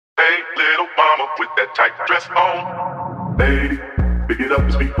mama with that tight dress on. Lady, pick it up,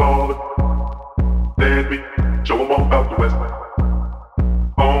 it's me calling. Let me show 'em all about the West.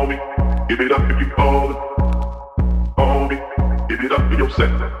 Homie, give it up if you callin'. Homie, give it up for your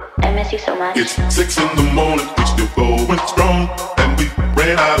sector. I miss you so much. It's 6 in the morning, we still going strong. And we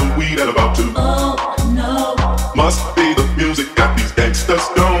ran out of weed at about 2. Oh no. Must be the music, got these gangsters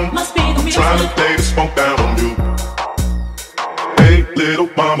gone. Must be the music. Trying to lay the smoke down on you. Hey, little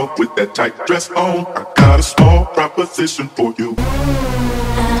mama with that tight dress on, I got a small proposition for you.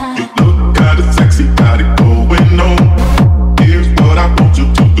 You look kinda sexy, got it going on. Here's what I want you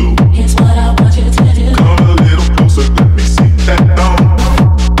to do. Here's what I want you to do. Come a little closer, let me see that thong.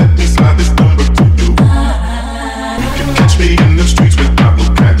 Let me slide this number to you. You can catch me in the streets with my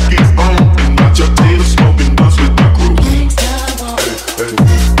blue khakis on, and watch your tail smoking blunts with my crew. Hey, hey.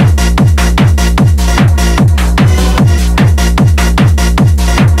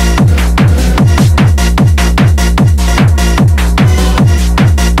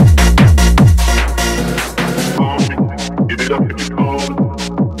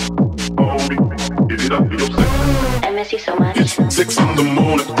 I miss you so much. It's 6 in the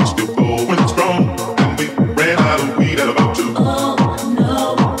morning, we still going strong. And we ran out of weed at about 2. Oh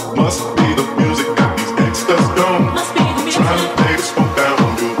no. Must be the music, got these gangsters gone. Must be the music. Trying to lay the smoke down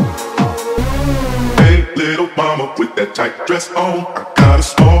on you. Hey, little mama with that tight dress on, I got a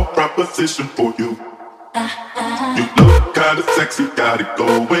small proposition for you. You look kinda sexy, got it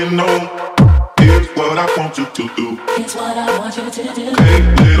going on. Here's what I want you to do. Here's what I want you to do. Hey,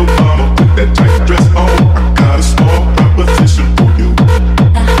 little mama with that tight dress on,